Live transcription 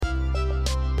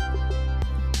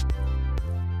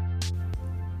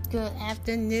Good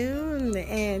afternoon,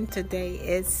 and today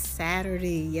is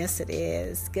Saturday. Yes, it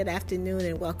is. Good afternoon,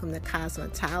 and welcome to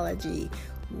Cosmetology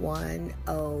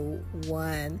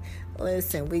 101.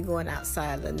 Listen, we're going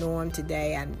outside of the norm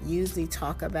today. I usually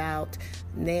talk about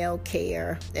nail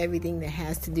care, everything that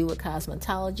has to do with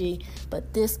cosmetology,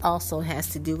 but this also has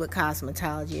to do with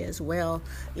cosmetology as well,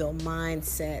 your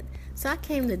mindset. So I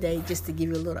came today just to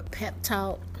give you a little pep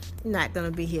talk. I'm not going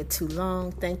to be here too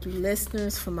long. Thank you,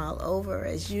 listeners from all over,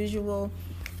 as usual.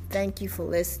 Thank you for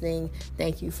listening.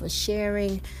 Thank you for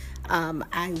sharing.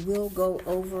 I will go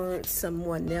over some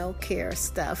more nail care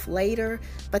stuff later,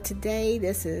 but today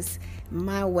this is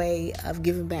my way of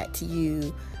giving back to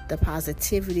you the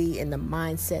positivity and the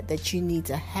mindset that you need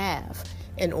to have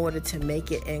in order to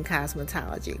make it in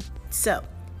cosmetology. So,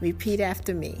 repeat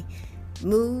after me.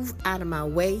 Move out of my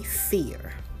way,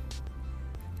 fear.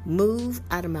 Move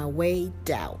out of my way,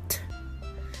 doubt.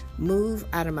 Move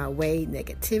out of my way,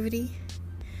 negativity.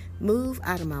 Move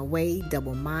out of my way,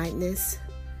 double-mindedness.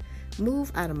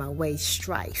 Move out of my way,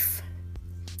 strife.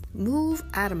 Move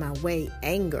out of my way,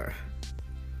 anger.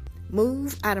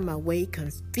 Move out of my way,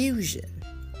 confusion.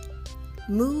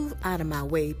 Move out of my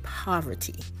way,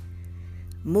 poverty.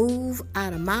 Move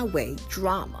out of my way,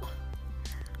 drama.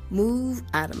 Move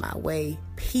out of my way,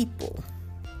 people.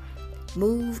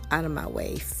 Move out of my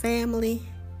way, family.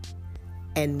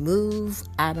 And move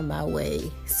out of my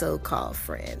way, so-called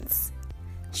friends.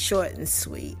 Short and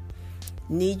sweet.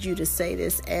 Need you to say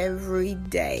this every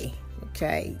day,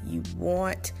 okay? You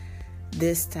want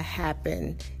this to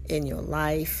happen in your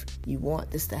life. You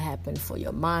want this to happen for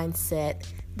your mindset.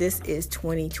 This is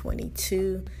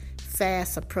 2022.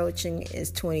 Fast approaching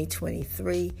is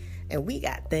 2023, and we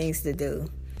got things to do.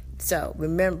 So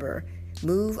remember,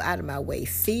 move out of my way,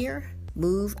 fear.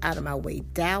 Move out of my way,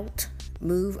 doubt.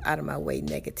 Move out of my way,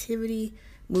 negativity.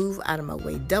 Move out of my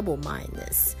way,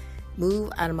 double-mindedness.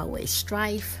 Move out of my way,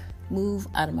 strife. Move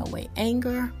out of my way,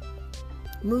 anger.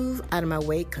 Move out of my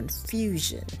way,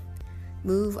 confusion.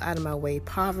 Move out of my way,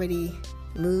 poverty.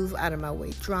 Move out of my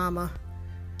way, drama.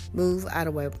 Move out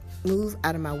of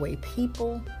my way,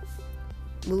 people.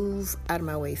 Move out of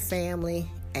my way, family.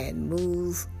 And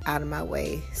move out of my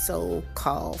way,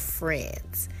 so-called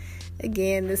friends.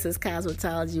 Again, this is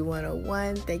Cosmetology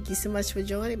 101. Thank you so much for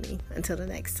joining me. Until the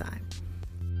next time.